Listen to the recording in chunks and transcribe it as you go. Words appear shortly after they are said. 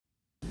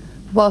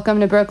Welcome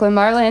to Brooklyn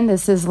Marlin.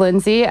 This is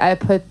Lindsay. I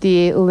put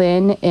the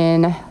Lynn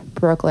in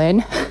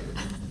Brooklyn.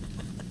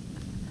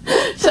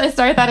 Should I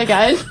start that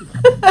again?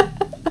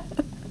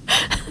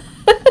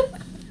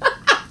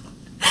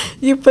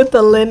 You put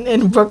the Lynn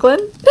in Brooklyn?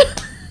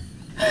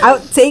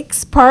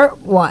 Outtakes part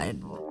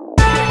 1.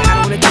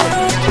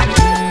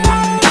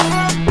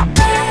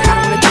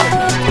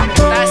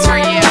 That's for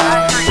you.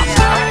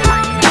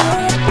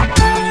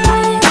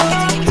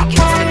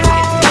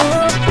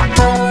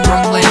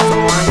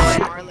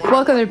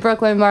 Welcome to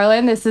Brooklyn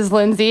Marlin. This is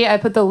Lindsay. I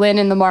put the Lynn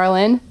in the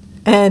Marlin.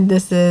 And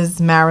this is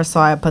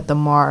Marisol. I put the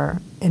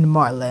Mar in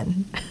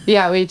Marlin.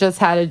 Yeah, we just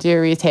had to do a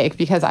retake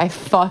because I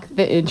fuck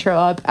the intro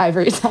up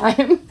every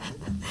time.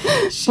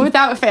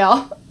 Without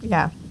fail.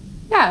 Yeah.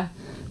 Yeah.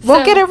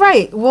 We'll get it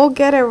right.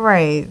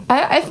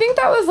 I think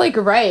that was like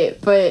right,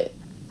 but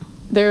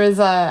there was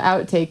a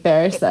outtake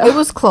there. So It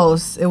was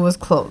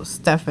close,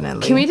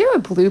 definitely. Can we do a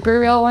blooper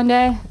reel one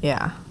day?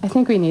 Yeah. I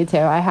think we need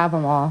to. I have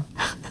them all.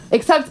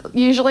 Except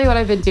usually what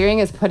I've been doing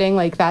is putting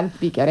like that at the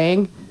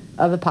beginning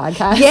of the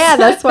podcast. Yeah,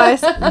 that's why.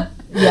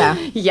 Yeah.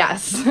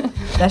 Yes.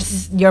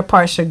 That's your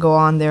part should go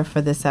on there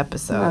for this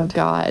episode. Oh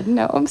God,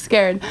 no, I'm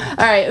scared. All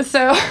right,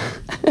 so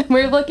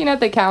we're looking at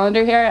the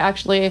calendar here.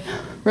 Actually,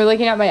 we're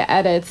looking at my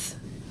edits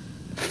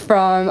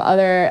from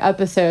other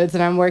episodes,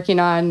 and I'm working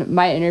on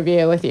my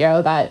interview with you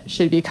that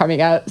should be coming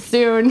out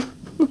soon.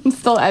 I'm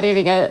still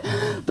editing it,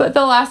 but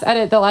the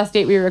last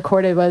date we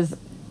recorded was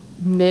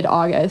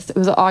mid-August. It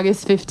was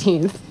August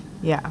 15th.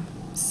 Yeah.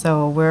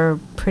 So we're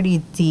pretty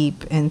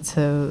deep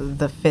into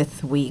the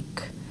 5th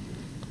week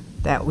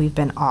that we've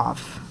been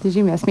off. Did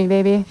you miss me,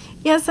 baby?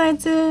 Yes, I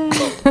did.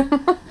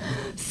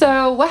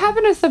 So what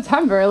happened to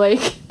September?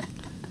 Like,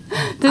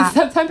 does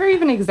September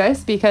even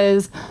exist?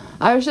 Because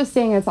I was just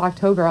saying it's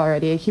October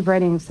already. I keep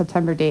writing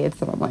September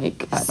dates, and I'm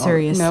like, I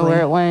don't know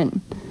where it went.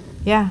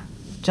 Yeah,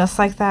 just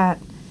like that.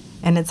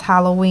 And it's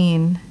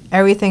Halloween.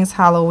 Everything's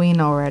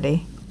Halloween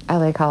already. I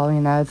like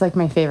Halloween, though. It's like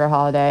my favorite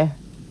holiday.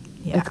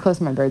 Yeah. It's close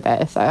to my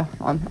birthday, so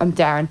I'm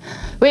down.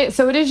 Wait,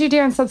 so what did you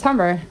do in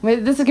September?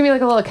 Wait, this is going to be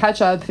like a little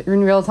catch-up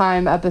in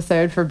real-time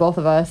episode for both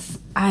of us.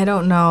 I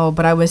don't know,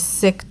 but I was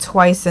sick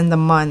twice in the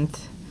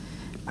month.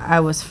 I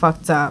was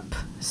fucked up,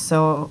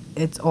 so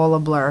it's all a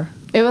blur.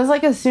 It was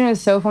like as soon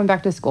as Soph went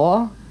back to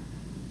school?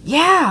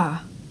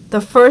 Yeah,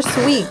 the first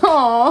week.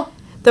 Aww.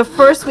 The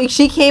first week,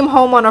 she came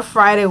home on a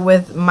Friday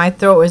with my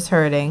throat was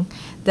hurting.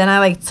 Then I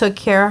like took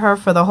care of her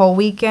for the whole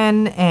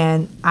weekend,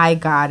 and I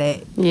got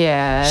it.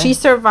 Yeah. She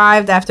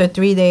survived after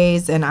 3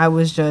 days, and I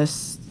was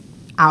just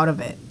out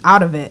of it.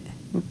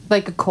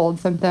 Like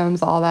cold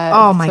symptoms, all that.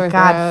 Oh my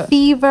God,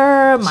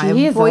 fever. My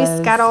Jesus. voice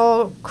got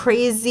all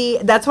crazy.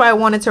 That's why I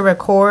wanted to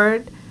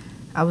record.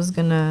 I was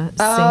gonna sing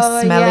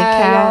Smelly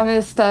Cat. I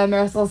missed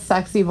Marisol's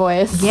sexy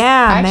voice. Yeah,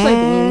 I actually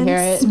man. didn't even hear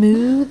it.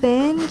 Smooth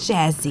and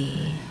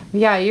jazzy.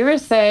 Yeah, you were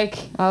sick.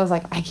 I was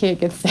like, I can't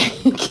get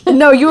sick.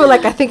 No, you were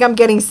like, I think I'm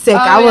getting sick.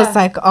 I was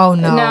like, oh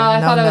no. No, I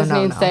thought I was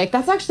being sick.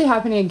 That's actually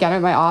happening again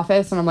at my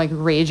office, and I'm like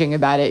raging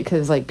about it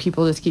because like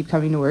people just keep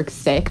coming to work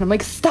sick, and I'm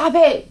like, stop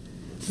it,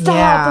 stop.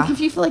 Yeah. Like if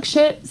you feel like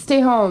shit,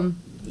 stay home.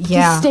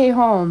 Yeah. Just stay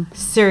home.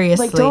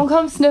 Seriously. Like don't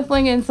come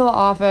sniffling into the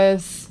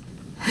office,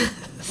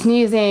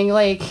 sneezing.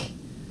 Like,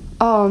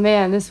 oh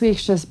man, this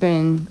week's just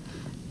been.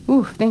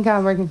 Ooh, thank God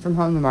I'm working from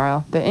home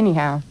tomorrow. But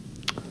anyhow.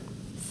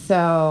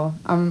 So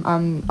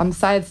I'm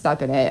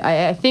sidestepping it.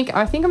 I think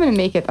I'm gonna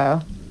make it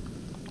though.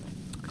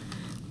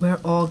 We're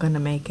all gonna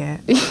make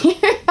it.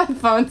 Your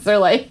headphones are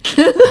like,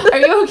 are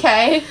you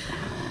okay?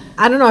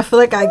 I don't know. I feel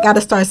like I gotta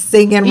start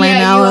singing right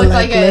now and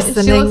like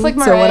listening she looks like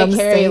to what Mariah I'm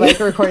Carey, saying. like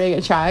recording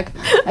a track.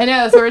 I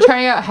know. So we're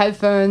trying out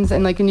headphones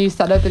and like a new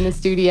setup in the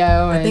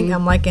studio. I think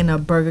I'm like in a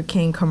Burger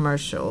King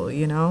commercial,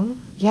 you know?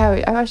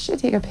 Yeah, I should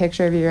take a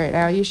picture of you right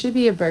now. You should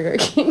be a Burger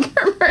King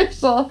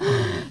commercial.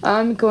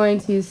 I'm going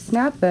to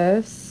snap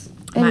this.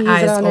 My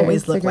eyes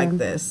always look like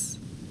this.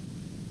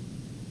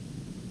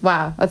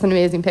 Wow, that's an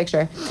amazing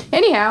picture.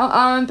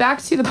 Anyhow,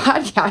 back to the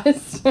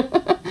podcast.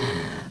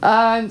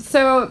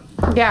 So,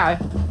 yeah,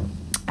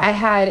 I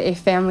had a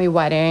family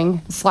wedding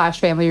 /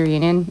 family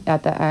reunion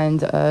at the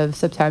end of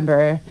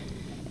September,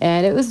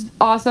 and it was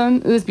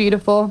awesome. It was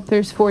beautiful.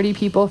 There's 40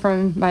 people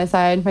from my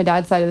side, my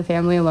dad's side of the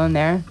family alone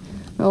there.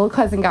 My little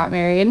cousin got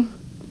married.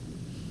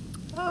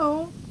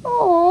 Oh.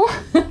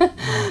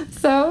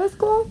 So it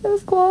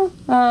was cool.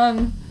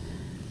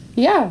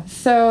 Yeah,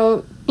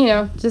 so, you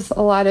know, just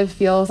a lot of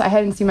feels. I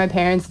hadn't seen my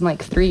parents in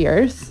like 3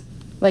 years,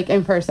 like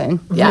in person.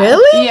 Yeah.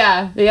 Really?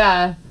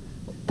 Yeah.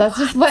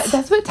 That's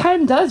what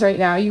time does right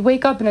now. You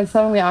wake up and it's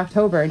suddenly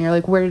October and you're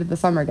like, where did the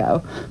summer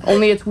go?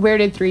 Only it's where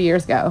did 3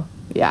 years go?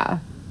 Yeah.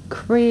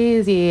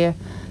 Crazy.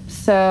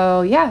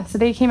 So, yeah, so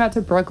they came out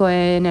to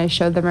Brooklyn. I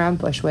showed them around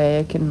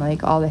Bushwick and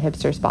like all the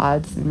hipster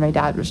spots. And my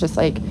dad was just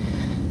like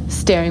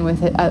staring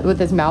with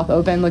his mouth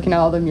open, looking at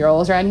all the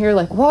murals around here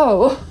like,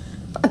 whoa.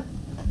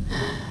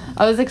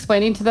 I was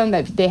explaining to them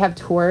that they have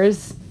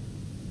tours,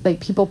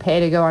 like people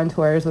pay to go on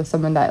tours with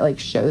someone that like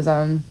shows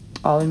them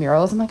all the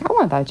murals. I'm like, I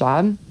want that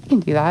job. I can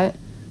do that.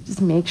 Just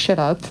make shit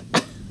up.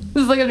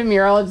 Just look at a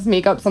mural and just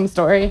make up some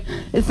story.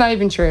 It's not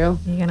even true.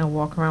 You're gonna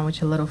walk around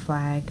with your little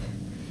flag.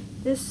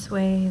 This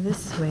way,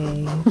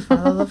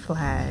 follow the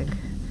flag.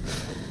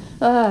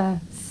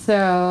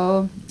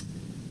 So,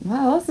 what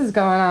else is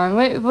going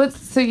on?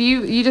 So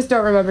you just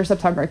don't remember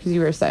September because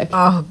you were sick?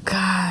 Oh,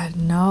 God,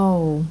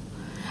 no.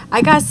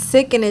 I got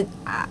sick and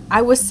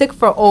I was sick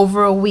for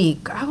over a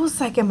week. I was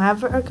like, am I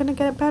ever going to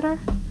get better?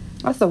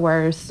 That's the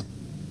worst.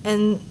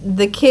 And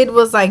the kid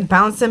was like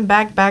bouncing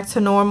back to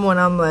normal and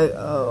I'm like,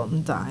 oh,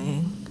 I'm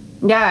dying.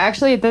 Yeah,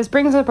 actually, this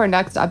brings up our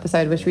next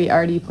episode, which we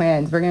already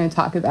planned. We're going to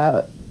talk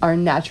about our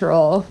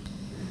natural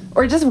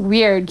or just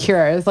weird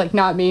cures, like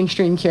not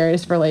mainstream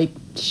cures for like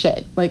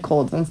shit, like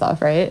colds and stuff,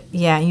 right?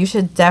 Yeah, you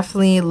should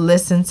definitely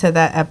listen to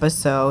that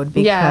episode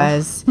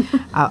because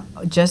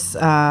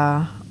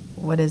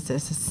what is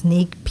this? A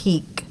sneak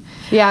peek.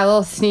 Yeah, a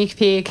little sneak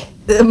peek.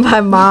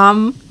 My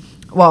mom,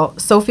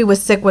 Sophie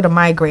was sick with a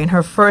migraine,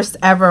 her first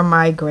ever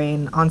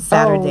migraine on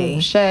Saturday.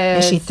 Oh, shit.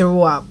 And she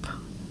threw up.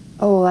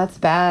 Oh, that's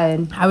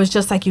bad. I was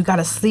just like, you got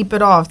to sleep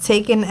it off.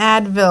 Take an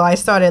Advil. I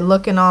started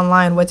looking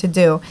online what to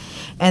do.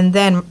 And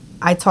then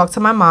I talked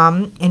to my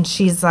mom, and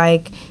she's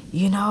like,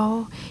 you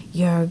know,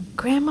 your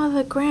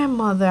grandmother,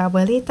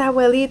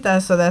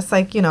 abuelita. So that's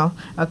like, you know,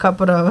 a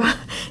couple of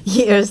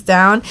years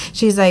down.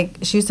 She's like,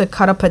 she used to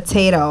cut a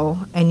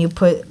potato, and you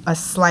put a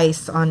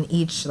slice on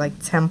each, like,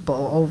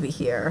 temple over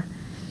here.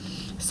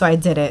 So I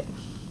did it.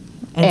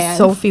 And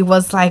Sophie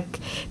was like,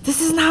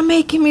 this is not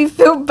making me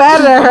feel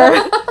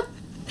better.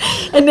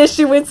 And then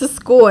she went to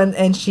school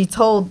and she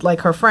told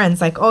like her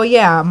friends like, oh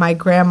yeah, my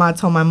grandma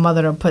told my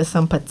mother to put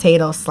some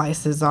potato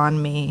slices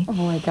on me. Oh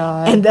my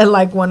God. And then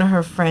like one of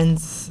her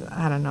friends,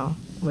 I don't know,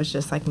 was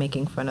just like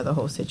making fun of the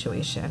whole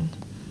situation.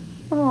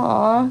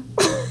 Aw.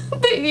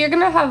 You're going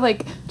to have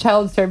like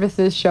child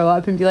services show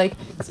up and be like,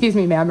 excuse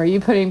me, ma'am, are you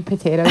putting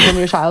potatoes in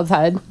your child's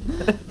head?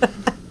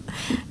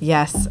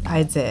 Yes,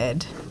 I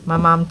did. My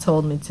mom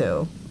told me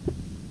to.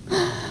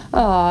 Aw.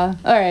 All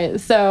right.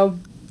 So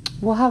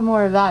we'll have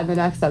more of that in the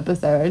next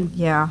episode.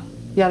 Yeah.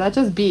 Yeah, that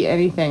just beat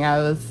anything I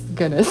was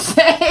going to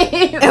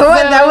say.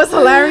 That was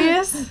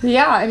hilarious?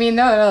 Yeah, I mean,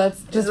 no,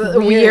 that's just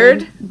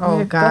weird. Oh,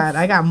 Weird. God.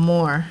 I got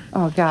more.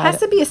 Oh, God. It has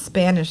to be a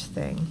Spanish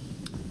thing.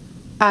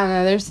 I don't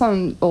know. There's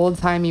some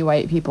old-timey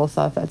white people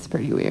stuff that's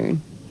pretty weird.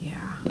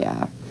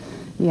 Yeah.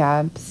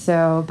 Yeah.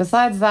 So,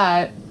 besides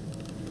that,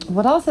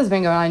 what else has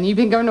been going on? You've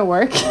been going to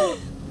work?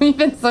 You've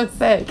been so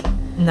sick.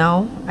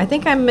 No, I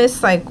think I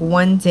missed like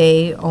one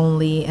day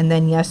only, and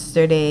then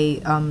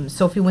yesterday,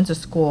 Sophie went to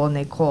school and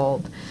they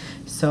called,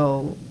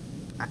 so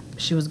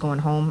she was going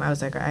home. I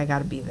was like, I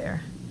gotta be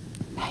there.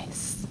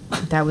 Nice.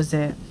 That was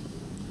it.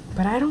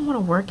 But I don't want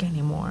to work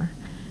anymore,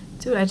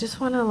 dude. I just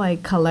want to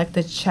like collect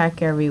a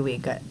check every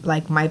week,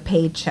 like my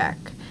paycheck,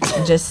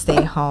 and just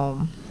stay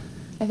home.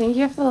 I think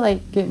you have to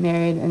like get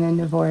married and then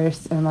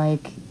divorce and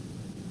like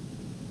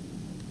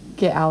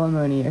get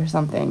alimony or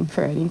something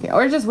for anything,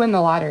 or just win the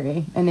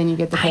lottery and then you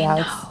get the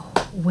payouts. I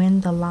know.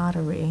 Win the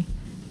lottery.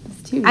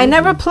 It's too easy. I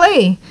never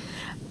play.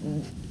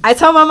 I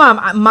told my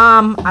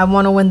mom, I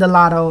want to win the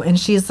lotto, and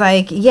she's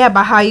like, yeah,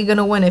 but how are you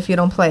gonna win if you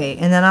don't play?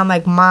 And then I'm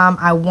like, Mom,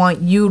 I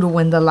want you to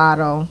win the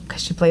lotto,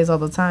 because she plays all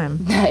the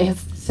time.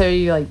 Nice. So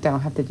you like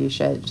don't have to do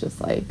shit, just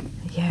like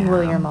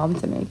will your mom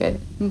to make it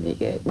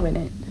win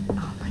it.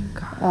 Oh my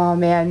God. Oh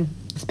man,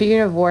 speaking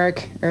of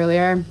work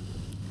earlier,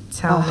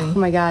 Tell me. Oh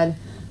my God,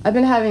 I've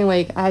been having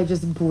like, I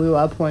just blew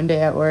up one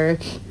day at work.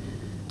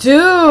 Dude!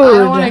 I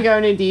don't want to go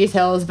into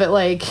details, but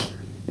like,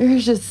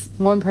 there's just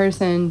one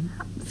person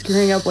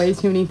screwing up way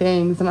too many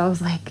things, and I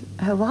was like,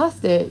 I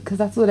lost it, because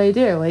that's what I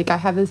do. Like, I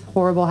have this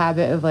horrible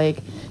habit of like,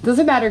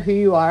 doesn't matter who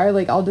you are,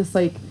 like, I'll just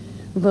like,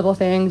 little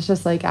things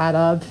just like add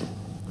up.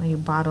 You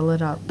bottle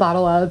it up.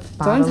 Bottle up.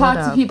 Don't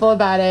talk to people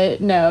about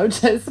it. No,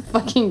 just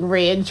fucking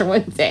rage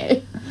one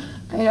day.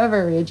 I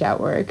never rage at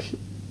work.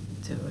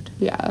 Dude.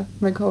 Yeah,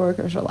 my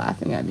coworkers were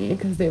laughing at me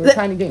because they were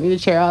trying to get me to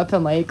cheer up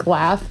and like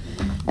laugh,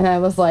 and I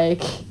was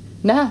like,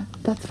 nah,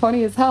 that's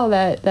funny as hell,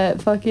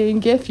 that fucking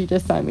gif you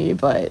just sent me,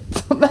 but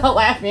I'm not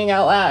laughing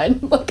out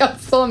loud. Like, I'm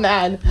so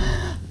mad,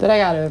 but I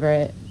got over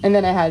it. And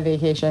then I had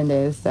vacation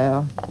days,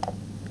 so,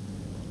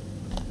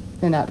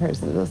 and that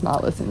person does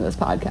not listen to this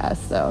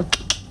podcast, so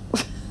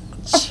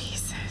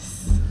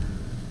Jesus.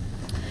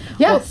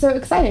 yeah, well, so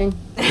exciting.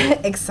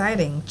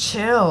 Exciting.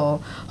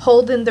 Chill.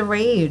 Hold in the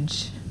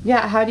rage.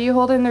 Yeah, how do you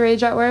hold in the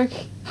rage at work?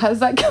 How does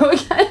that go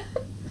again?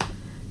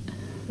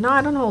 No,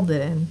 I don't hold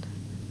it in.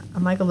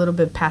 I'm like a little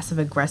bit passive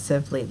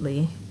aggressive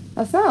lately.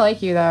 That's not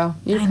like you though.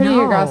 You're pretty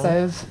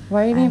aggressive.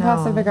 Why are you being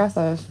passive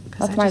aggressive?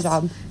 That's my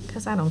job.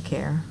 Because I don't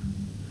care.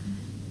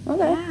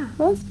 Okay. Yeah.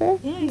 Well, that's fair.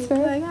 Yeah, you're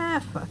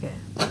like, fuck it.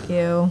 Fuck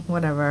you.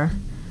 Whatever.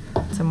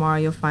 Tomorrow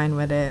you're fine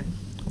with it.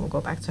 We'll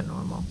go back to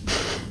normal.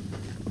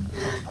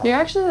 You're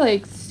actually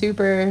like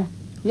super...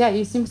 Yeah,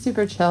 you seem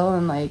super chill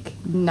and like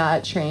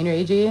not train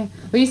ragey.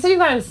 But you said you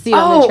got a seat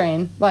on the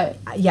train. What?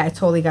 Yeah, I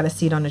totally got a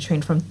seat on the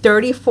train from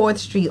 34th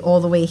Street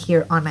all the way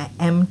here on an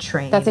M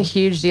train. That's a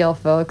huge deal,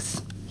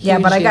 folks. Yeah,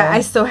 but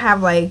I still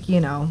have like, you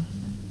know,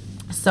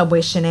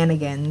 subway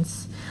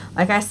shenanigans.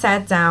 Like, I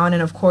sat down,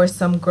 and of course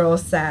some girl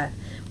sat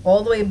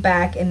all the way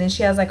back, and then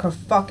she has like her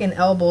fucking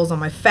elbows on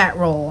my fat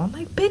roll. I'm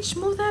like, bitch,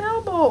 move that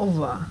elbow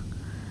over.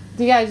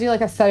 You gotta do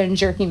like a sudden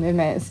jerky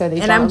movement so they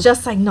And jump. I'm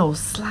just like, no,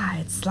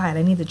 slide.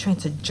 I need the train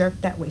to jerk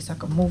that way so I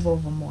can move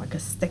over more. I can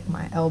stick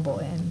my elbow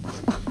in.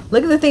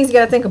 Look at the things you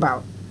gotta think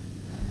about.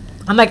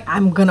 I'm like,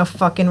 I'm gonna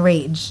fucking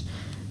rage.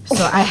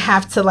 So I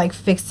have to like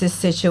fix this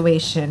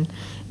situation.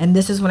 And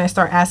this is when I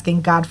start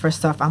asking God for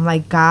stuff. I'm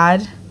like,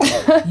 God,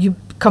 you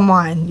come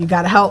on, you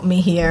gotta help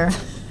me here.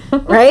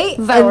 Right?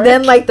 And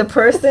then like the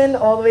person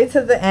all the way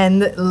to the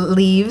end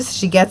leaves.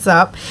 She gets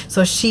up.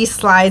 So she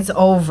slides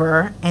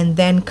over, and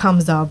then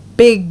comes a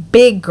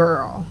big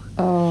girl.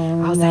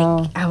 Oh,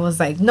 I was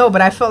like, no,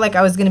 but I felt like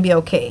I was gonna be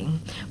okay.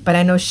 But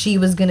I know she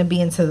was gonna be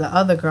into the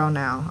other girl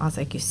now. I was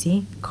like, you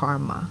see?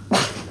 Karma.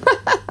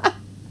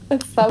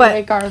 It's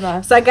subway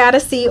karma. So I gotta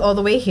see all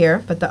the way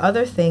here. But the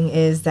other thing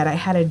is that I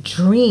had a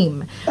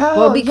dream. Oh,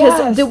 well,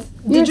 because yes.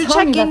 did you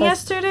check in this.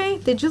 yesterday?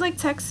 Did you like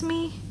text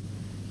me?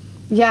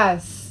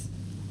 Yes.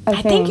 I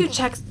think you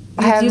checked.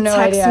 I have no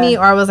text idea. me,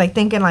 or I was like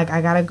thinking like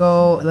I gotta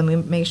go. Let me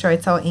make sure I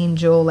tell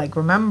Angel, like,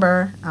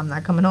 remember, I'm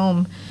not coming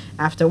home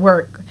after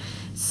work.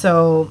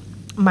 So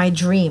my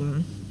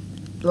dream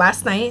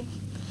last night,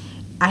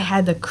 I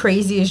had the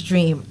craziest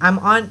dream.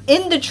 I'm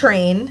in the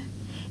train,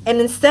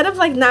 and instead of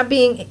like not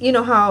being, you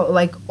know how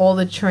like all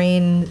the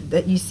train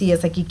that you see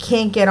is like you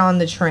can't get on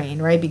the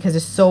train, right? Because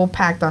it's so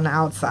packed on the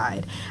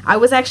outside. I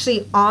was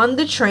actually on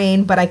the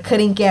train, but I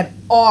couldn't get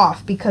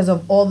off because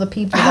of all the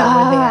people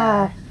that were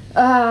there.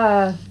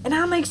 And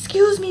I'm like,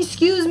 excuse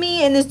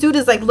me. And this dude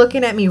is like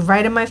looking at me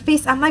right in my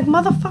face. I'm like,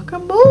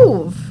 motherfucker,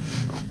 move.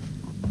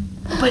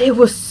 But it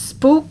was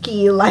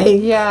spooky.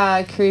 Like,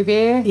 yeah,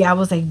 creepy. Yeah, I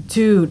was like,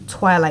 dude,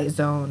 Twilight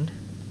Zone.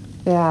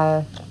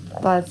 Yeah,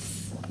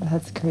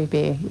 that's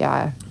creepy.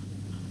 Yeah.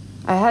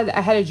 I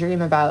had a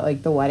dream about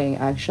like the wedding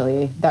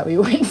actually that we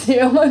went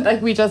to,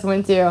 like we just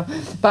went to,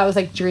 but I was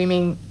like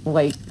dreaming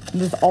like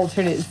this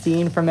alternate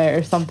scene from it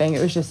or something. It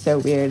was just so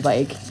weird.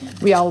 Like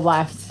we all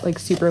left like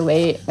super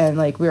late, and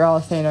like we were all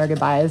saying our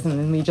goodbyes, and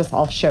then we just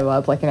all show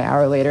up like an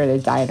hour later at a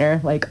diner,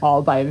 like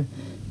all by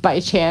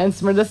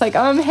chance. We're just like,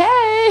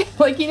 hey,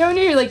 like, you know, when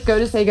you like go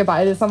to say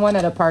goodbye to someone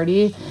at a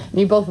party and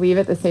you both leave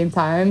at the same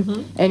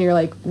time, and you're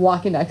like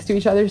walking next to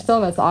each other still,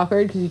 and that's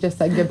awkward because you just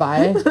said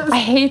goodbye. I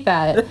hate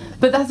that.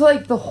 But that's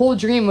like the whole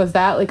dream was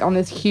that, like on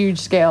this huge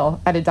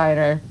scale at a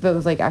diner that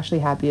was like actually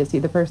happy to see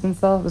the person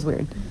still. It was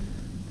weird.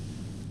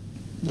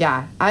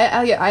 Yeah,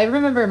 I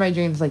remember my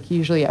dreams like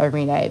usually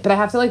every night, but I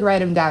have to like write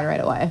them down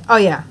right away. Oh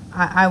yeah,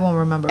 I won't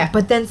remember. Yeah.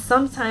 But then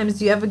sometimes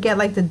do you ever get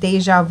like the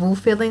deja vu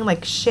feeling,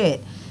 like,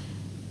 shit,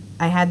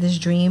 I had this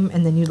dream,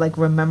 and then you like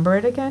remember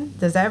it again?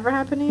 Does that ever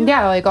happen to you?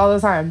 Yeah, like all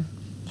the time.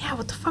 Yeah,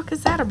 what the fuck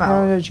is that I don't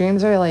about? know,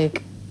 dreams are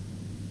like,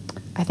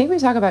 I think we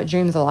talk about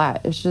dreams a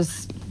lot. It's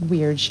just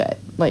weird shit.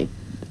 Like,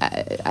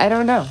 I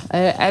don't know.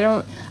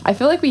 I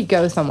feel like we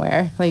go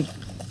somewhere, like,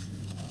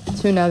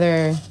 to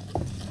another,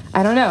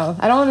 I don't know.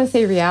 I don't want to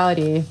say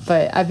reality,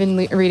 but I've been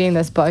reading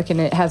this book,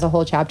 and it has a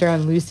whole chapter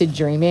on lucid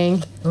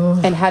dreaming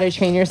and how to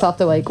train yourself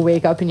to, like,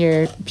 wake up in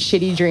your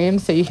shitty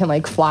dreams so you can,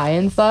 like, fly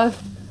and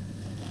stuff.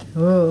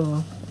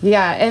 Ooh.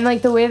 Yeah, and,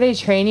 like, the way they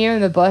train you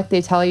in the book,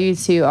 they tell you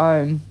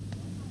to,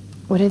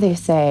 what do they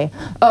say?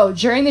 Oh,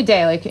 during the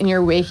day, like, in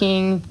your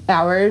waking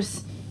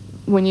hours,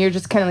 when you're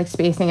just kind of, like,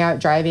 spacing out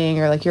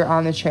driving or, like, you're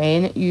on the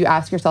train, you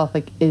ask yourself,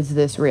 like, is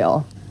this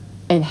real?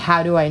 And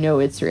how do I know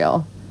it's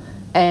real?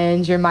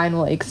 And your mind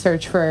will, like,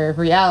 search for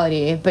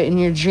reality, but in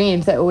your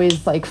dreams, it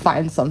always, like,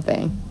 finds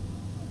something.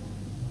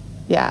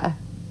 Yeah.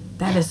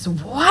 That is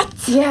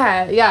what?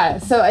 Yeah.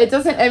 So it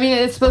doesn't, I mean,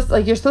 it's supposed to,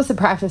 like, you're supposed to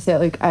practice it,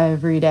 like,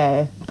 every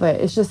day, but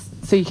it's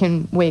just so you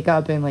can wake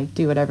up and, like,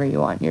 do whatever you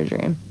want in your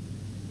dream.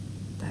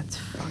 That's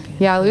fucking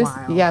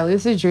wild.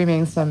 Lucid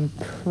dreaming some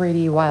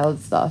pretty wild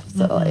stuff.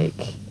 So,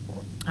 like,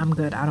 I'm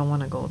good. I don't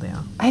want to go there.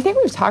 I think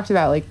we've talked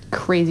about, like,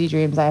 crazy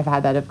dreams I've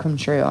had that have come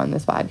true on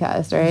this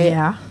podcast, right?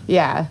 Yeah.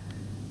 Yeah.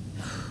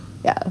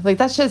 Yeah, like,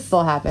 that shit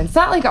still happens. It's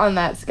not, like, on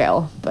that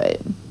scale, but,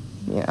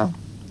 you know,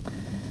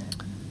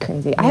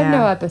 crazy. I have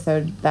no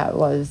episode that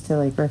was to,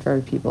 like,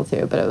 refer people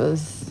to, but it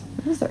was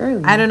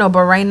early. I don't know,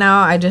 but right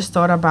now I just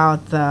thought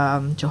about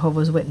the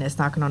Jehovah's Witness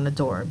knocking on the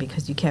door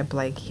because you kept,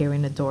 like,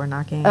 hearing the door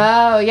knocking.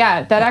 Oh,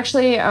 yeah. That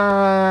actually,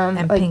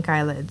 and like, pink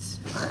eyelids.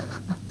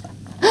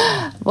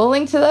 we'll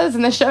link to those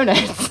in the show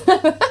notes.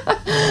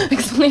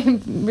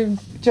 Explain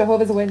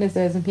Jehovah's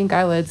Witnesses and pink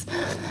eyelids.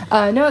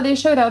 No, they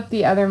showed up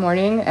the other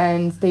morning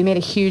and they made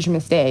a huge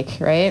mistake,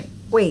 right?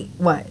 Wait,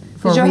 what?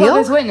 For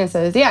Jehovah's real?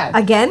 Witnesses, yeah.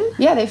 Again?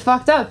 Yeah, they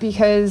fucked up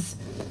because,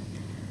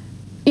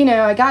 you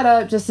know, I got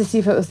up just to see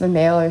if it was the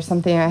mail or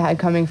something I had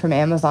coming from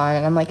Amazon,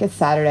 and I'm like, it's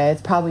Saturday,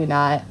 it's probably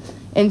not.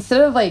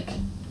 Instead of, like,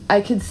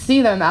 I could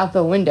see them out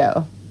the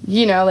window,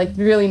 you know, like,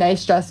 really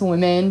nice dressed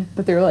women,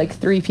 but there were, like,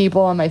 3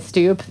 people on my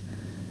stoop.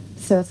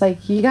 So it's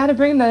like, you got to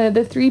bring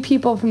the 3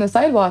 people from the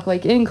sidewalk,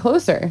 like, in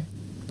closer.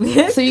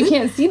 So you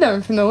can't see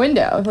them from the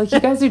window. Like, you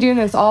guys are doing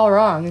this all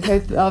wrong.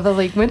 So I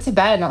like, went to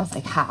bed, and I was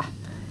like, ha.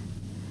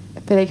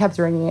 But they kept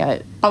ringing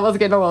it I was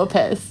getting a little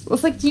pissed. I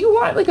was like, do you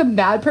want like a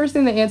mad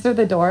person to answer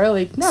the door?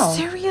 Like, no.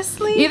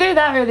 Seriously? Either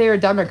that or they were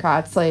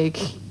Democrats, like,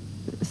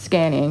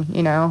 scanning,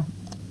 you know?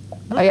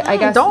 I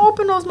guess. Don't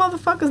open those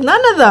motherfuckers.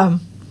 None of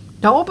them.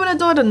 Don't open the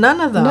door to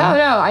none of them. No.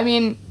 I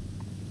mean,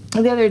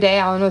 the other day,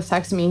 Alan was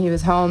texting me. He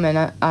was home,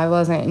 and I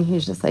wasn't. And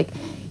he's just like,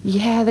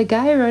 yeah, the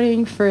guy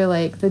running for,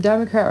 like, the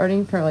Democrat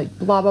running for, like,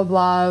 blah, blah,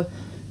 blah,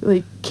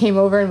 like, came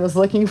over and was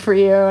looking for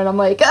you. And I'm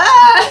like,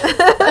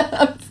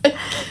 ah!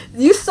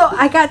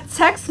 I got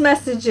text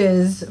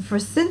messages for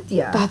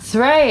Cynthia. That's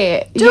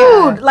right. Dude,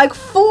 yeah. like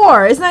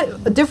 4. It's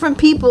not different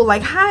people.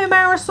 Like, hi,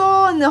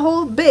 Marisol, and the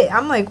whole bit.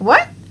 I'm like,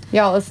 what?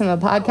 Y'all listen to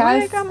the podcast?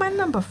 Where I got my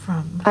number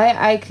from?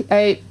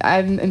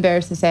 I'm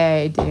embarrassed to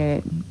say I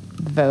didn't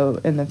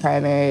vote in the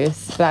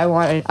primaries, but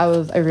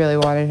I really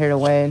wanted her to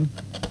win,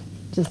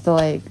 just to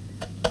like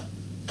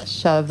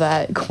shove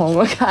that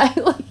Cuomo guy,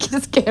 like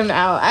just get him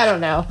out. I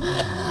don't know.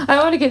 I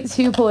don't want to get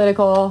too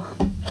political,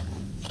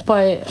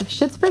 but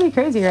shit's pretty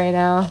crazy right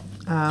now.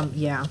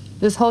 Yeah.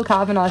 This whole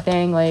Kavanaugh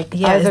thing, like,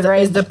 yeah,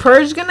 is the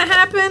purge gonna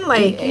happen?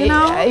 Like, you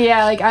know?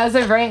 Yeah, like, as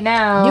of right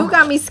now. You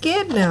got me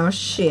scared now,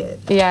 shit.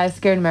 Yeah, I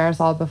scared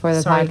Marisol before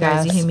the Sorry, podcast.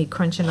 guys, you hear me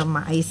crunching up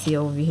my icy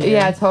over here.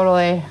 Yeah,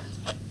 totally.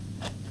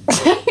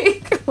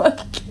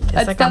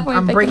 It's like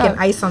I'm breaking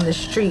ice on the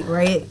street,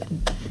 right?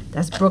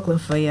 That's Brooklyn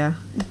for you.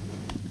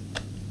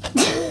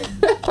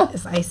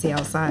 It's icy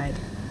outside.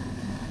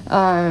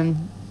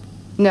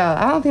 No,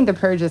 I don't think the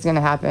purge is going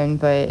to happen,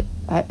 but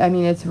I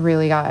mean, it's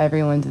really got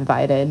everyone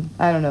divided.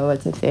 I don't know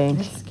what to think.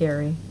 It's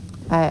scary.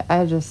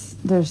 I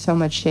just, there's so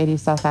much shady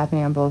stuff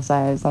happening on both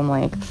sides. I'm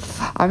like,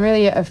 I'm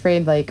really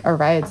afraid, like, a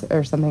riot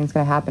or something's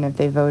going to happen if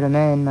they vote him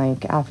in,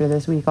 like, after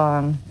this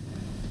week-long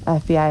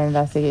FBI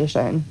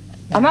investigation.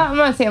 Yeah. I'm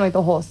not saying, like,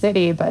 the whole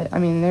city, but, I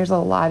mean, there's a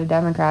lot of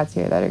Democrats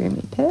here that are going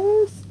to be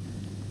pissed.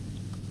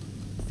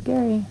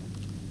 Scary.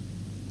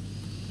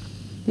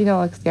 You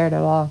don't look scared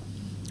at all.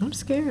 I'm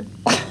scared.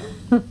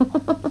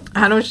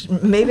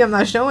 Maybe I'm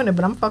not showing it,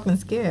 but I'm fucking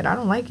scared. I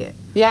don't like it.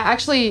 Yeah,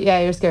 actually, yeah,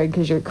 you're scared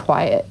because you're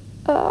quiet.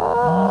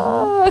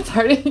 It's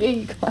hard to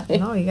be quiet.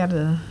 No, you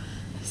gotta...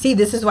 See,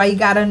 this is why you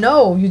gotta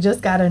know. You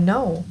just gotta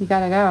know. You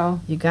gotta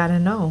know. You gotta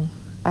know.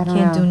 I don't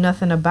Can't know. do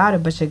nothing about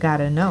it, but you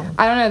gotta know.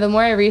 I don't know. The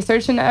more I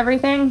research into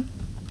everything,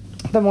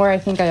 the more I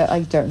think I,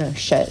 like, don't know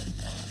shit.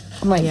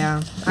 I'm like...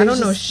 Yeah, I don't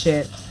know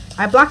shit.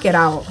 I block it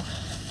out.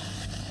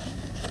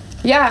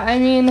 Yeah, I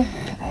mean,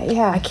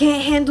 yeah. I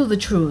can't handle the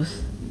truth.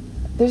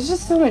 There's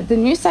just so much. The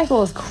news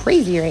cycle is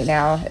crazy right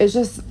now. It's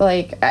just,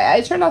 like,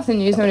 I turned off the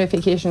news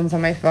notifications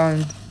on my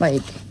phone,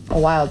 like, a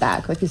while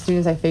back. Like, as soon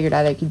as I figured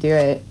out I could do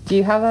it. Do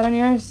you have that on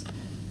yours?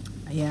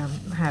 Yeah,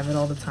 I have it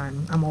all the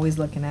time. I'm always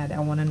looking at it. I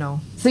want to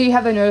know. So you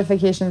have the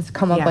notifications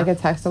come up like a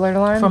text alert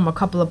alarm? From a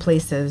couple of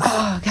places.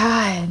 Oh,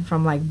 God.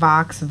 From, like,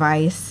 Vox,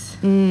 Vice,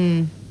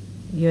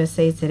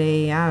 USA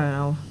Today, I don't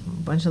know.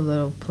 A bunch of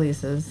little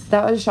places.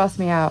 That would stress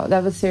me out.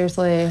 That was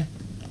seriously...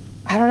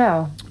 I don't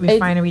know.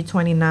 Refinery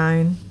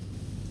 29.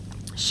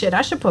 Shit,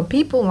 I should put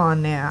People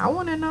on there. I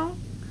want to know.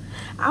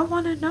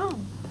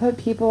 Put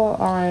People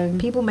on...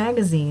 People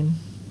Magazine.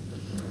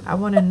 I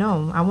want to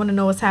know. I want to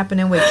know what's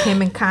happening with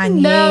Kim and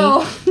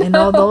Kanye and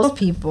all those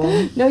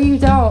people. No, you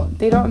don't.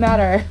 They don't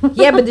matter.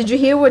 Yeah, but did you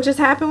hear what just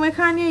happened with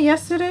Kanye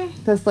yesterday?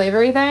 The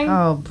slavery thing?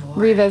 Oh,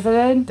 boy.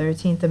 Revisited?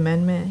 13th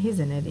Amendment.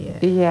 He's an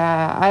idiot.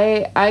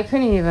 Yeah, I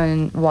couldn't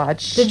even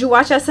watch. Did you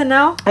watch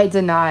SNL? I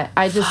did not.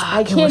 I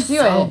can't do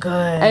it. So good.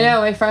 I know.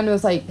 My friend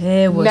was like,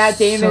 it was Matt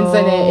Damon's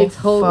in it. It's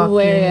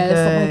hilarious.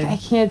 I'm like, I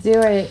can't do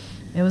it.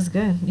 It was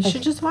good. You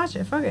should just watch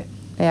it. Fuck it.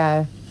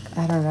 Yeah.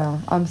 I don't know.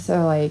 I'm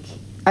so like...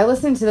 I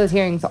listened to those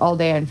hearings all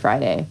day on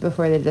Friday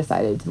before they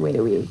decided to wait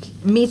a week.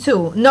 Me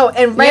too. No,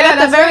 and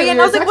at the very end,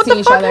 I was like, what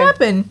the fuck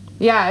happened?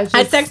 Yeah.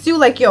 I text you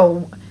like,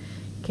 yo,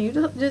 can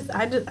you just,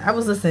 I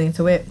was listening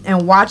to it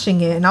and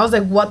watching it, and I was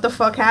like, what the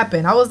fuck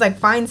happened? I was like,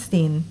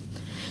 Feinstein.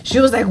 She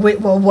was like,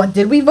 wait, well, what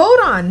did we vote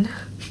on?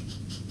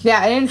 Yeah,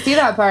 I didn't see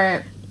that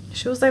part.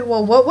 She was like,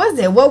 well, what was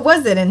it? What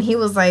was it? And he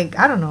was like,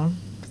 I don't know.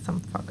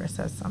 Some fucker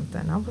said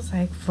something. I was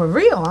like, for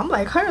real? I'm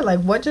like, her, like,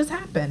 what just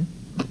happened?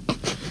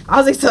 I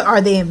was like, so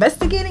are they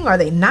investigating? Are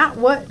they not?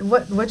 What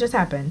just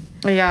happened?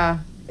 Yeah.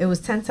 It was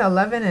 10 to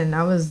 11 and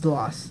I was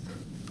lost.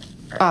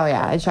 Oh,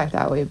 yeah. I checked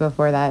that way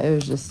before that.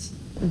 It was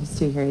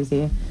too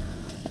crazy.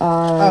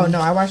 Oh, no.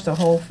 I watched the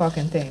whole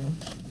fucking thing.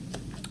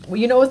 Well,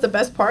 you know what's the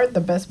best part?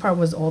 The best part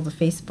was all the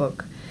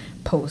Facebook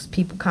posts.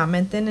 People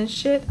commenting and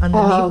shit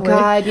underneath. Oh,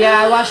 God.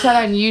 Yeah, I watched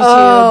that on YouTube.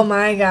 Oh,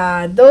 my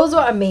God. Those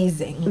were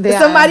amazing. Yeah.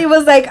 Somebody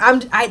was like,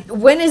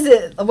 when is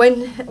it?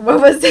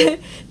 What was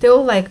it? They were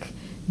like...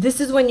 This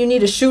is when you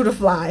need a shoe to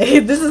fly.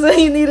 This is when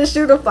you need a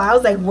shoe to fly. I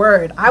was like,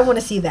 word. I want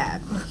to see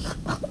that.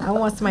 I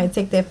want somebody to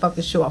take their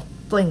fucking shoe off,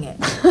 fling it.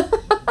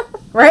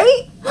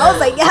 Right? I was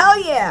like,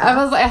 hell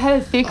yeah. I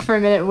had to think for a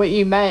minute what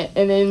you meant.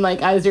 And then,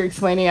 like, as you're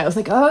explaining it, I was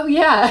like, oh,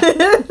 yeah.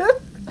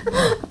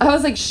 I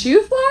was like,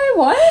 shoe fly?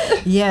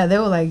 What? Yeah, they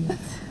were like,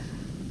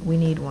 we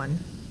need one.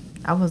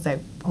 I was like,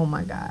 oh,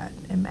 my God.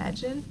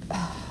 Imagine.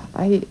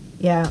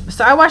 Yeah,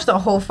 so I watched the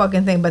whole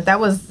fucking thing, but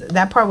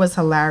that part was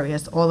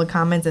hilarious. All the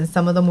comments, and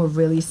some of them were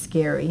really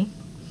scary.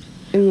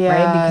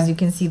 Yeah. Because you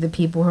can see the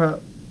people who are,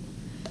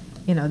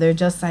 they're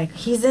just like,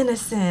 he's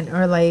innocent,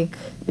 or like,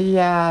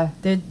 Yeah.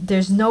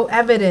 there's no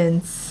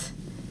evidence,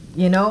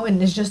 and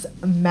there's just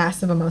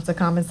massive amounts of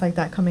comments like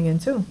that coming in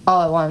too.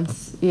 All at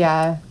once.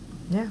 Yeah.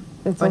 Yeah.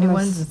 It's Funny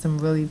almost- ones and some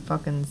really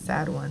fucking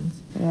sad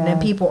ones. Yeah. And then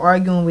people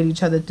arguing with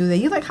each other through that.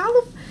 You're like, how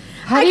do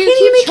I you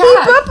can't even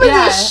track? keep up with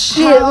Yeah. this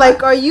shit.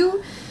 Like, are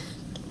you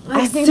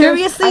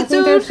seriously, I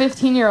think there's dude?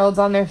 15-year-olds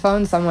on their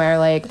phone somewhere.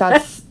 Like,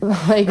 that's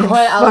like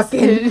what else?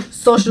 Fucking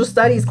social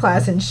studies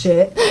class and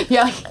shit.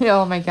 Yeah.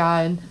 Oh my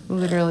god.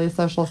 Literally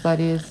social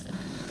studies.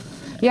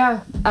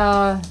 Yeah.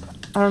 I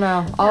don't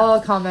know. All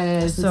I'll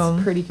comment is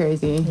it's pretty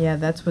crazy. Yeah,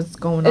 that's what's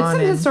going It's on.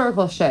 some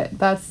historical shit.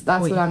 That's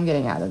what I'm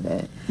getting out of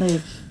it.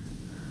 Like,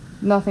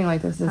 nothing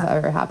like this has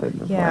ever happened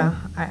before. Yeah,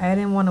 I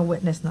didn't want to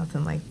witness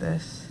nothing like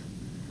this.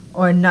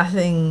 Or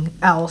nothing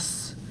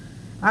else.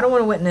 I don't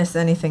want to witness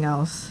anything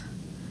else.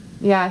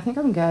 Yeah, I think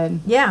I'm good.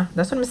 Yeah,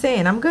 that's what I'm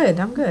saying. I'm good.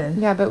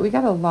 Yeah, but we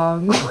got a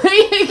long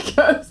way to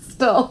go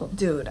still.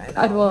 Dude, I know.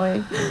 God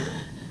willing.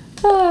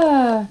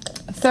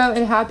 So,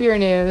 in happier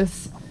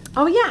news.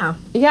 Oh, yeah.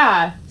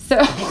 Yeah. So,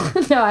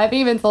 no, I haven't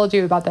even told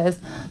you about this.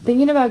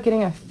 Thinking about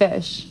getting a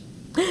fish.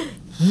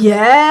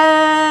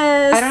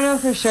 Yes. I don't know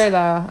for sure,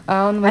 though.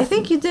 I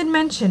think you did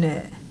mention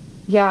it.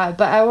 Yeah,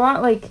 but I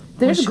want, like,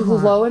 there's Which one?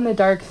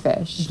 glow-in-the-dark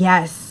fish.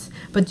 Yes.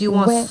 But do you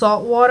want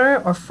salt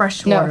water or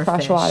freshwater No,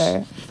 fresh fish?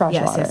 water. Fresh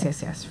yes, water.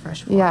 Yes.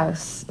 Fresh water.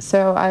 Yes.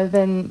 So I've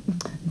been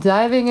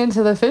diving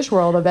into the fish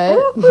world a bit.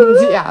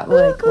 Woo-hoo, Yeah,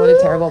 like, what a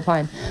terrible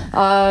pun.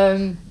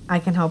 I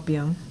can help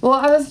you. Well,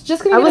 I was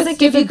just going to get a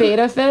stupid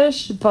beta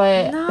fish,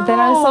 but then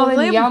I saw the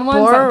they're neon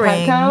ones boring.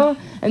 at Petco,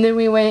 and then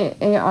we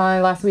went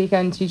on last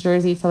weekend to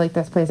Jersey to, like,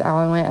 this place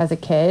Alan went as a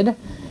kid,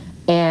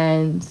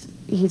 and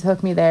he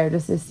took me there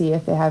just to see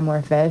if they had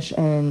more fish,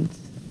 and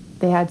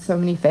they had so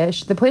many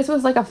fish. The place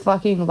was like a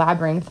fucking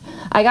labyrinth.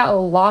 I got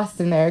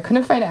lost in there.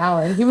 Couldn't find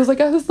Alan. He was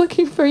like, I was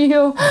looking for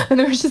you, and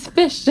there was just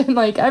fish and,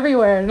 like,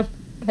 everywhere, and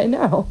I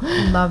know.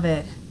 Love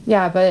it.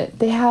 Yeah, but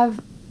they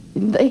have...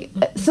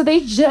 so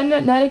they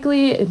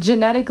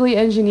genetically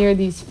engineer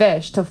these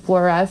fish to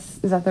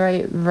fluoresce. Is that the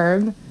right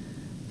verb?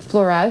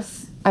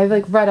 Fluoresce. I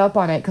like read up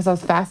on it because I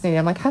was fascinated.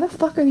 I'm like, how the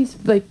fuck are these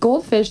like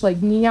goldfish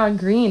like neon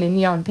green and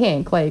neon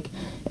pink? Like,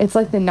 it's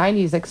like the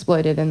 90s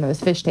exploded in those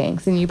fish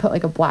tanks, and you put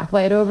like a black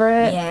light over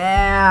it.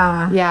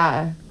 Yeah.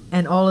 Yeah.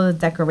 And all of the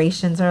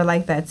decorations are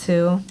like that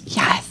too.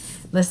 Yes.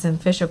 Listen,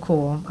 fish are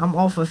cool. I'm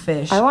all for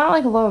fish. I want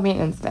like low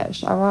maintenance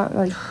fish. I want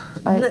like.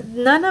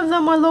 None of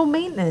them are low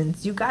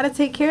maintenance. You gotta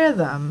take care of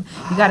them.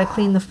 You gotta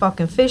clean the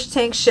fucking fish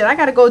tank. Shit, I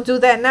gotta go do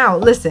that now.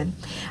 Listen,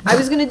 I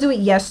was gonna do it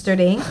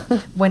yesterday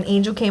when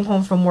Angel came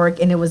home from work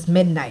and it was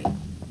midnight.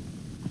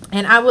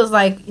 And I was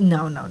like,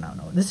 no.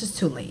 This is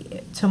too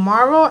late.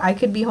 Tomorrow I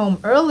could be home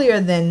earlier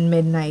than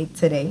midnight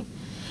today,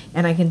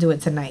 and I can do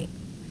it tonight.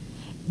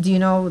 Do you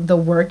know the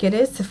work it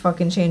is to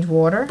fucking change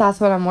water?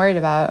 That's what I'm worried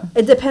about.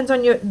 It depends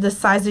on the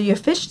size of your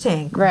fish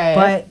tank. Right.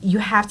 But you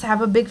have to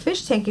have a big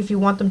fish tank if you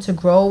want them to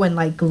grow and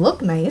like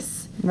look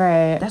nice.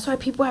 Right. That's why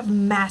people have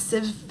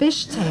massive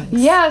fish tanks.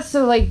 Yeah,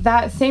 so like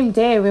that same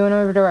day we went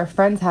over to our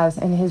friend's house,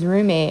 and his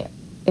roommate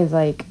is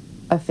like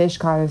a fish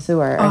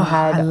connoisseur and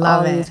had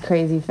all these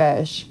crazy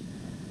fish.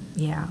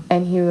 Yeah.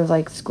 And he was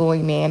like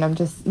schooling me, and I'm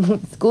just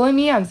schooling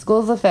me on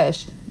schools of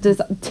fish. Just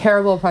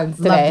terrible puns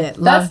today.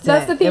 Loved it.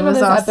 That's the theme of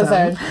this awesome.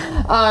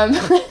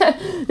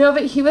 episode. No,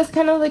 but he was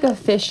kind of like a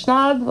fish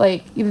snob.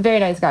 Like, he's a very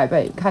nice guy,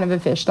 but kind of a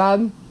fish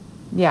snob.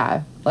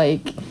 Yeah,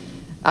 like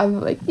I'm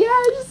like, yeah,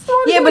 I just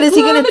want to. Yeah, but is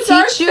he gonna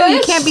teach you? Fish.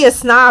 You can't be a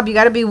snob. You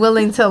got to be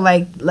willing to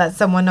like let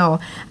someone know.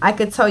 I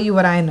could tell you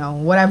what I know,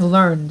 what I've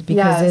learned,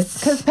 because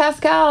because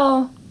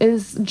Pascal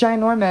is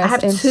ginormous. I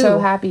have and two. So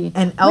happy.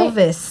 And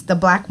Elvis, the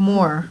Black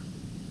Moor.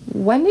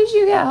 When did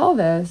you get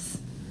Elvis?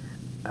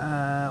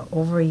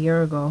 Over a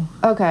year ago.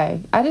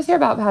 Okay, I just hear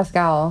about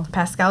Pascal.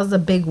 Pascal's the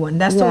big one.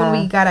 That's the one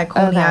we got at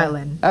Coney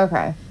Island.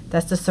 Okay.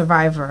 That's the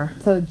Survivor.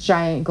 So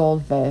giant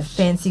goldfish.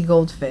 Fancy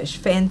goldfish.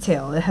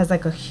 Fantail. It has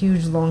like a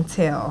huge long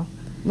tail.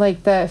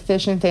 Like the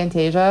fish in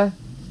Fantasia?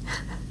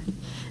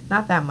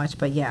 Not that much,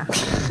 but yeah.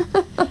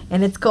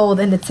 And it's gold,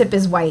 and the tip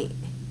is white.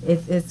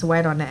 It's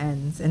white on the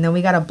ends. And then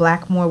we got a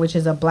Black Moor, which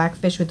is a black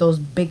fish with those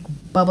big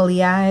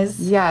bubbly eyes.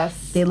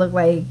 Yes. They look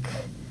like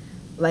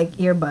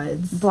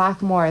earbuds.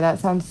 Blackmore. That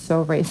sounds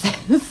so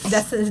racist.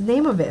 That's the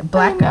name of it.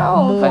 Black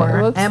know,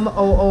 Moor.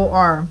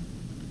 Moor.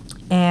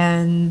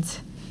 And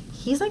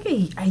he's like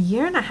a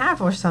year and a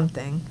half or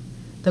something.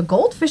 The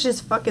goldfish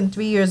is fucking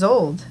 3 years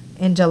old.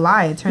 In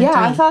July, it turned 3.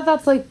 I thought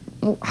that's like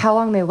how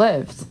long they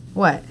lived.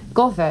 What?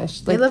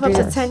 Goldfish. They live up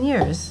to 10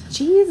 years.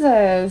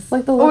 Jesus.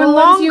 Like the Or little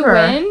ones you longer.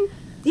 win?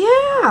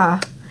 Yeah.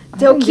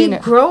 They'll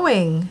keep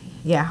growing.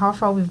 Yeah, how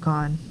far we've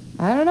gone.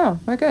 I don't know.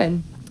 We're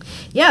good.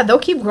 Yeah, they'll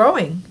keep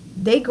growing.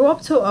 They grow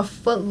up to a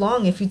foot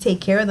long if you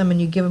take care of them and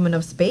you give them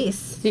enough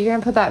space. So you're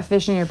going to put that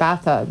fish in your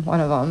bathtub,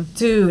 one of them.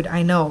 Dude,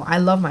 I know. I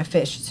love my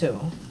fish, too.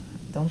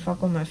 Don't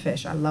fuck with my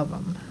fish. I love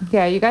them.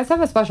 Yeah, you guys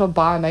have a special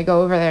bond. I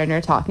go over there and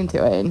you're talking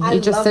to it. And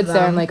he just sits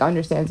there and, like,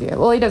 understands you.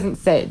 Well, he doesn't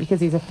sit because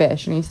he's a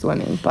fish and he's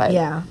swimming, but...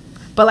 Yeah.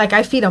 But like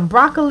I feed them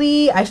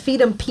broccoli, I feed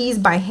them peas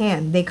by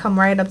hand. They come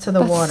right up to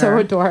the That's water. so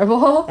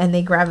adorable. And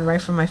they grab it right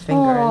from my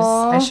fingers.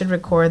 Aww. I should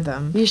record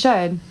them. You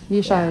should.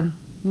 You should. Yeah.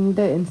 You need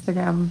the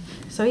Instagram.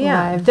 So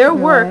yeah, live they're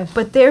real work, life.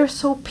 but they're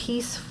so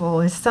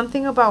peaceful. It's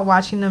something about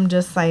watching them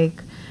just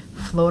like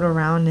float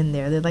around in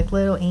there. They're like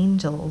little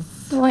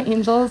angels. Little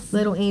angels.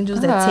 Little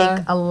angels that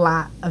take a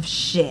lot of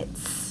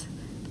shits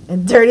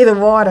and dirty the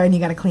water, and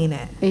you gotta clean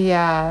it.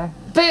 Yeah.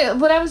 But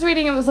what I was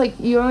reading, it was like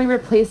you only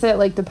replace it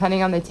like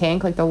depending on the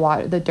tank, like the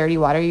water, the dirty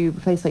water. You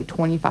replace like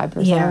 25%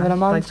 of it a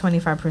month. Like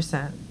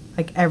 25%,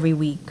 like every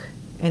week.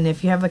 And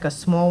if you have like a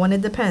small one,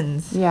 it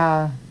depends.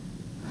 Yeah.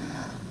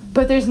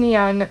 But there's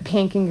neon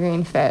pink and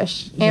green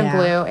fish, and Yeah.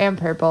 blue, and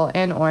purple,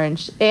 and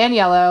orange, and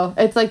yellow.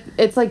 It's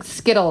like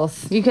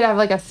Skittles. You could have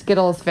like a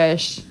Skittles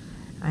fish.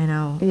 I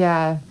know.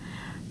 Yeah.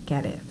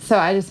 Get it. So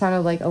I just sounded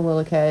like a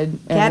little kid.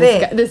 And Get this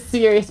it. guy, this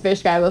serious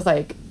fish guy was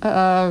like,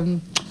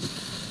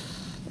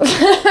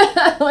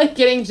 like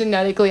getting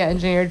genetically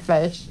engineered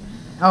fish.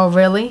 Oh,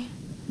 really?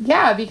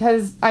 Yeah,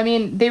 because I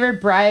mean they were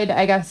bred.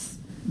 I guess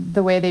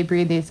the way they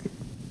breed these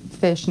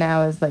fish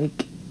now is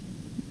like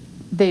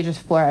they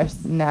just flourish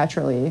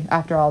naturally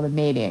after all the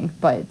mating,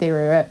 but they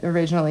were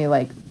originally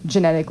like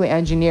genetically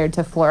engineered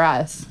to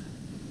fluoresce.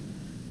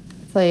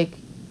 It's like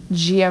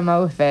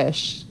GMO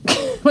fish,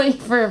 like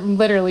for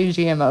literally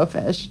GMO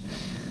fish.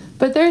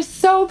 But they're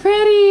so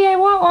pretty. I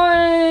want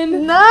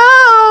one.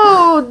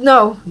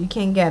 No, you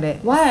can't get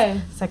it.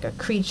 Why? It's like a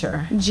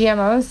creature.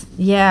 GMOs?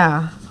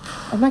 Yeah.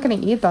 I'm not gonna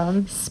eat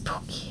them.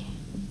 Spooky.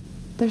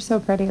 They're so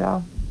pretty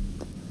though.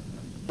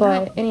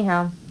 But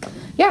anyhow,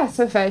 yeah.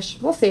 So fish.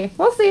 We'll see.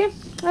 We'll see.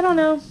 I don't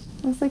know.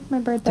 It's like my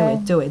birthday.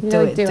 Do it.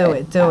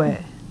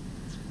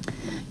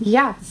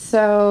 Yeah.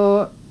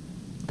 So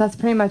that's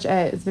pretty much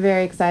it. It's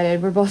very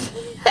excited. We're both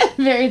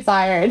very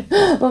tired.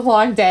 A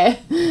long day.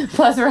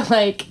 Plus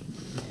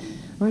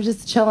we're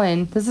just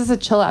chilling. This is a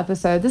chill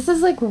episode. This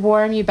is like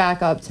warm you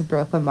back up to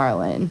Brooklyn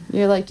Marlin.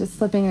 You're like just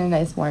slipping in a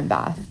nice warm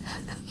bath.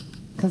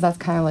 Because that's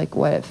kind of like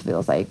what it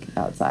feels like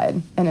outside.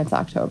 And it's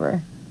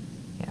October.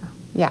 Yeah.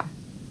 Yeah.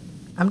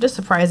 I'm just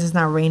surprised it's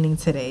not raining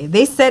today.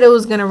 They said it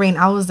was going to rain.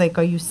 I was like,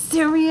 are you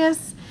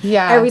serious?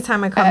 Yeah. Every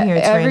time I come here,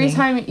 it's raining. Every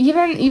time,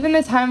 even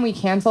the time we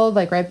canceled,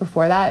 like right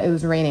before that, it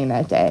was raining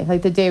that day.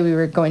 Like the day we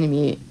were going to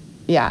meet.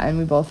 Yeah. And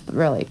we both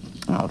were like,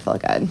 I don't feel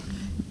good.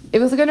 It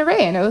was going to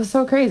rain. It was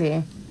so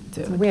crazy.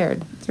 Dude. It's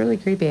weird. It's really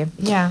creepy.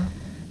 Yeah.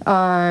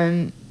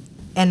 And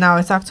now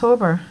it's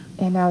October.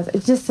 now,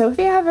 does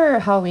Sophie have her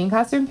Halloween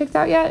costume picked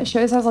out yet? She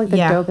always has like the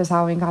Yeah. dopest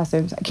Halloween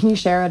costumes. Can you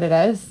share what it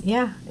is?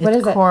 Yeah. What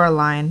It's is it?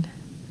 Coraline.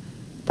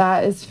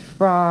 That is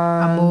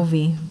from A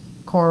movie.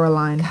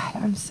 Coraline. God,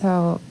 I'm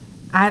so.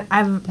 I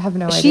have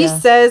no She idea.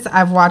 says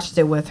I've watched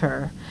it with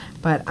her,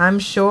 but I'm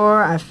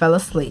sure I fell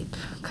asleep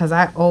because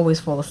I always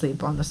fall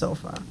asleep on the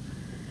sofa.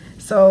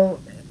 So,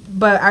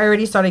 but I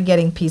already started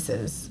getting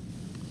pieces.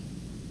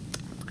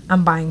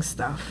 I'm buying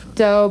stuff.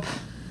 Dope.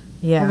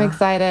 Yeah. I'm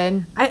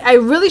excited. I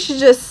really should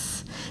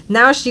just.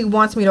 Now she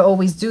wants me to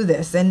always do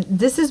this, and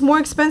this is more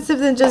expensive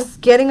than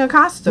just getting a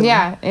costume.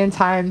 Yeah, in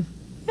time.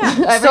 Yeah.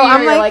 Every So year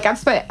I'm you're like, I've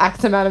spent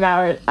X amount of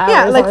hours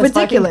yeah, like on this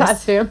fucking ridiculous.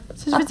 costume.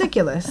 This is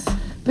ridiculous.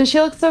 But she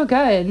looks so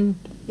good.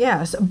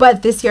 Yeah,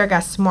 but this year I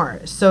got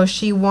smart. So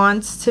she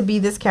wants to be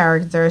this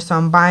character, so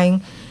I'm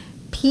buying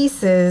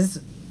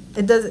pieces.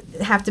 It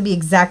doesn't have to be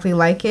exactly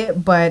like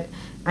it, but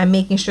I'm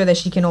making sure that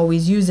she can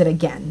always use it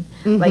again.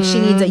 Like she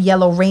needs a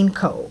yellow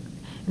raincoat.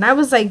 And I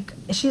was like,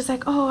 she's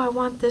like, oh, I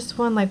want this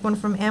one, like one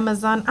from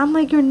Amazon. I'm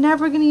like, you're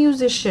never going to use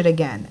this shit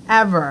again,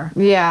 ever.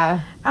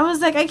 Yeah. I was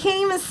like, I can't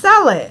even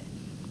sell it.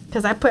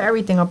 Because I put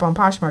everything up on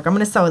Poshmark. I'm going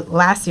to sell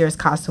last year's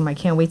costume. I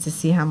can't wait to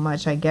see how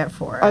much I get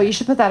for it. Oh, you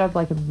should put that up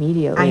like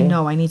immediately. I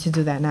know. I need to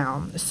do that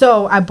now.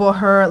 So I bought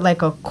her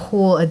like a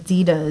cool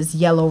Adidas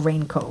yellow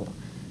raincoat.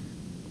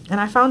 And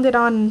I found it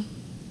on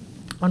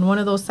one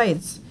of those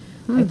sites,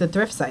 like the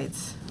thrift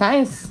sites.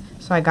 Nice.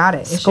 So I got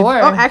it. Score.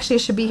 Actually, it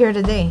should be here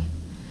today.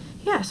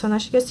 Yeah, so now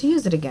she gets to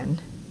use it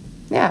again.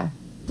 Yeah.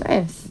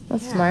 Nice.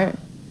 That's Yeah. smart.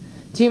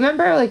 Do you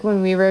remember like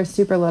when we were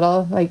super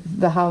little, like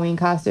the Halloween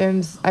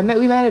costumes? We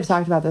might have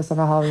talked about this on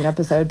a Halloween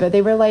episode, but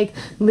they were like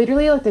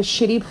literally like the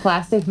shitty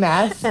plastic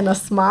mask And a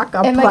smock,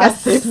 and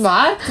plastic. like a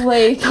smock,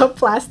 like The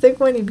plastic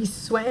one, you'd be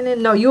sweating it.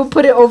 No, you would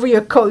put it over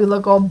your coat. You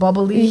look all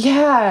bubbly.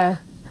 yeah.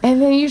 And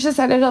then you just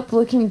ended up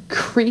looking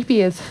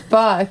creepy as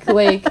fuck.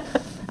 Like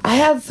I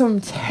had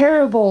some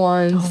terrible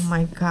ones. Oh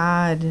my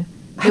God.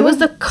 It was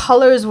the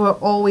colors were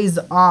always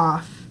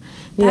off.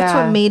 That's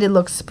Yeah. what made it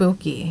look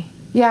spooky.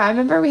 Yeah, I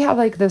remember we had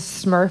like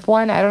this Smurf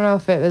one. I don't know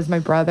if it was my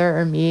brother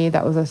or me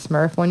that was a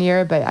Smurf one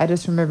year, but I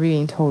just remember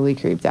being totally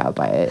creeped out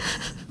by it.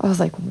 I was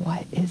like,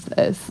 what is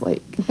this?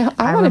 Like, no,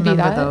 I want to be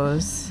that.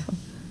 those.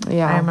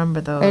 Yeah. I remember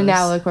those. And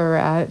now look where we're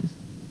at.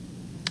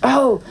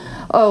 Oh,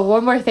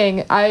 one more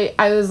thing. I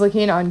was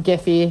looking on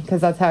Giphy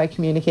because that's how I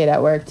communicate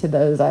at work to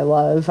those I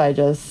love. I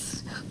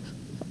just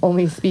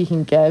only speak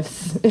in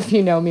GIFs, if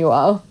you know me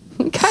well.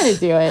 Kind of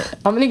do it.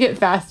 I'm going to get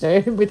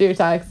faster with your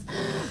text.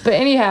 But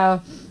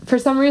anyhow, for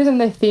some reason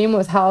the theme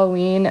was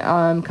Halloween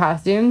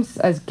costumes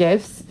as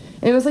gifts.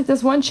 And it was like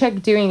this one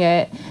chick doing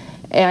it,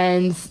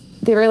 and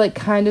they were like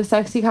kind of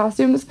sexy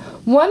costumes.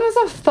 One was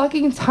a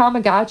fucking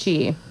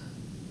Tamagotchi.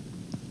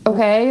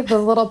 Okay, the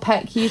little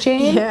pet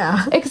keychain.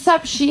 Yeah.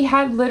 Except she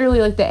had literally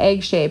like the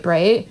egg shape,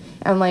 right?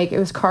 And like it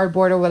was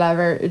cardboard or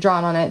whatever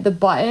drawn on it. The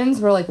buttons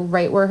were like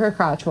right where her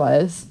crotch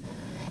was.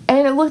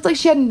 And it looked like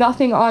she had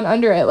nothing on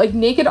under it. Like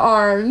naked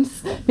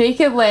arms,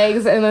 naked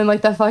legs, and then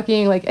like the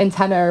fucking like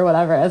antenna or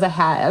whatever as a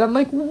hat. And I'm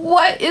like,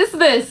 what is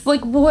this?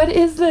 Like, what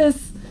is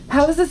this?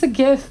 How is this a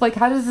gift? Like,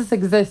 how does this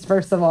exist,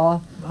 first of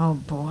all? Oh,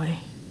 boy.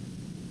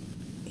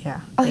 Yeah.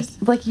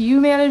 Like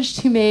you managed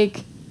to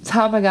make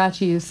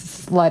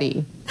Tamagotchis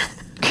slutty.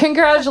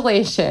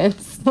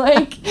 Congratulations.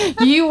 Like,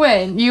 you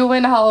win. You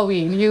win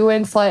Halloween. You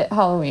win slut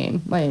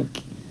Halloween.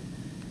 Like,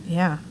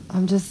 yeah.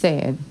 I'm just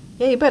saying.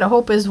 Yeah, you better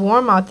hope it's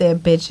warm out there,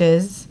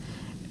 bitches.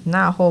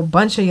 Not a whole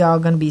bunch of y'all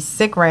gonna be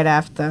sick right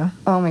after.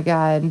 Oh, my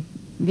God.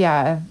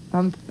 Yeah.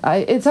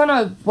 It's on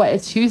a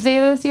Tuesday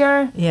this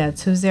year? Yeah,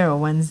 Tuesday or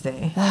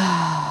Wednesday.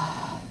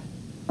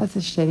 That's a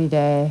shitty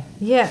day.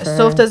 Yeah,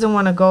 Soph doesn't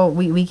want to go.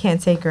 We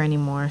can't take her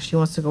anymore. She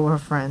wants to go with her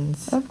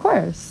friends. Of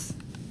course.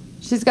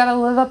 She's got to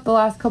live up the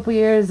last couple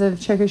years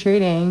of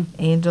trick-or-treating.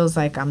 Angel's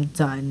like, I'm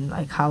done.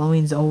 Like,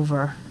 Halloween's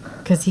over.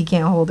 Because he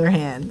can't hold her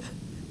hand.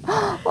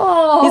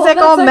 Oh, he's like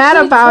all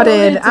mad about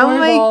totally it. I'm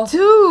like,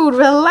 dude,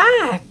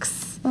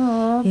 relax.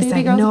 Aww, he's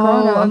like,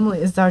 no,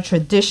 it's our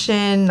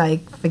tradition.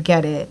 Like,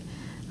 forget it.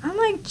 I'm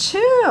like,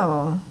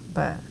 chill.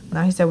 But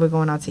now he said we're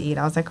going out to eat.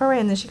 I was like, all right,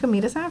 and then she could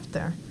meet us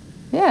after.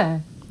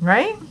 Yeah.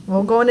 Right?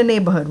 We'll go in the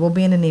neighborhood. We'll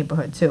be in the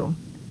neighborhood, too.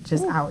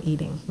 Just out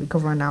eating. We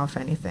could run out if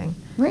anything.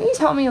 Weren't you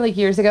telling me like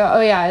years ago?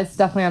 Oh yeah, it's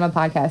definitely on a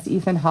podcast.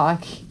 Ethan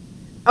Hawke.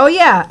 Oh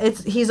yeah,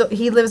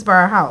 he lives by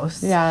our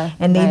house. Yeah,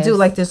 and they nice. do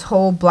like this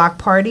whole block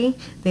party.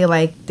 They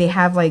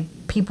have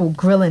like people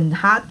grilling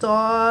hot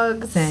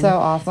dogs and so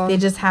awesome. They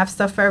just have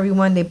stuff for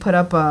everyone. They put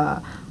up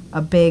a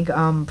big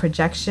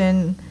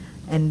projection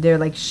and they're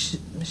like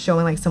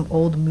showing like some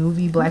old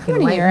movie, black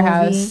and white movie.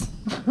 House.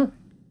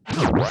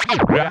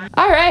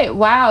 All right,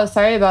 wow,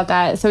 sorry about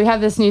that. So we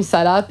have this new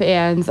setup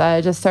and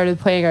just started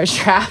playing our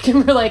track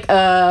and we're like,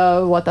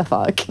 what the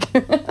fuck?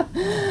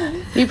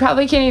 You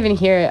probably can't even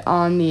hear it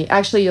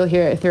actually you'll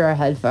hear it through our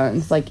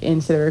headphones, like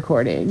into the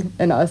recording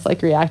and us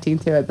like reacting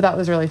to it, but that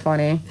was really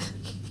funny.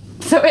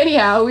 So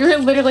anyhow, we were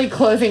literally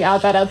closing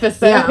out that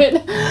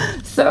episode.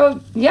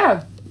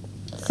 Yeah.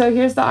 So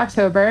here's the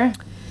October.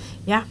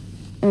 Yeah.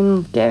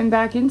 And getting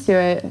back into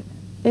it.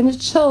 In a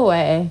chill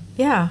way.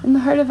 Yeah. In the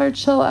heart of our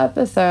chill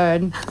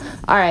episode.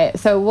 All right.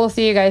 So we'll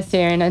see you guys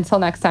soon. Until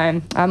next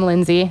time, I'm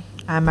Lindsay.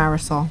 I'm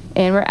Marisol.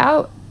 And we're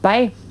out.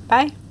 Bye.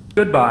 Bye.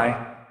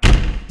 Goodbye.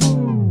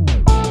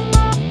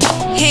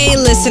 Hey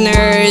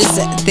listeners,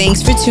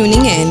 thanks for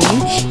tuning in.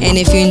 And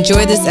if you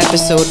enjoyed this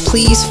episode,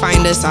 please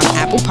find us on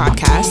Apple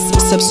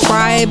Podcasts,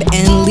 subscribe,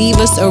 and leave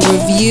us a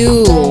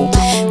review.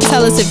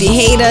 Tell us if you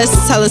hate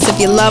us, tell us if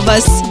you love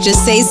us,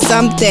 just say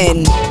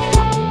something.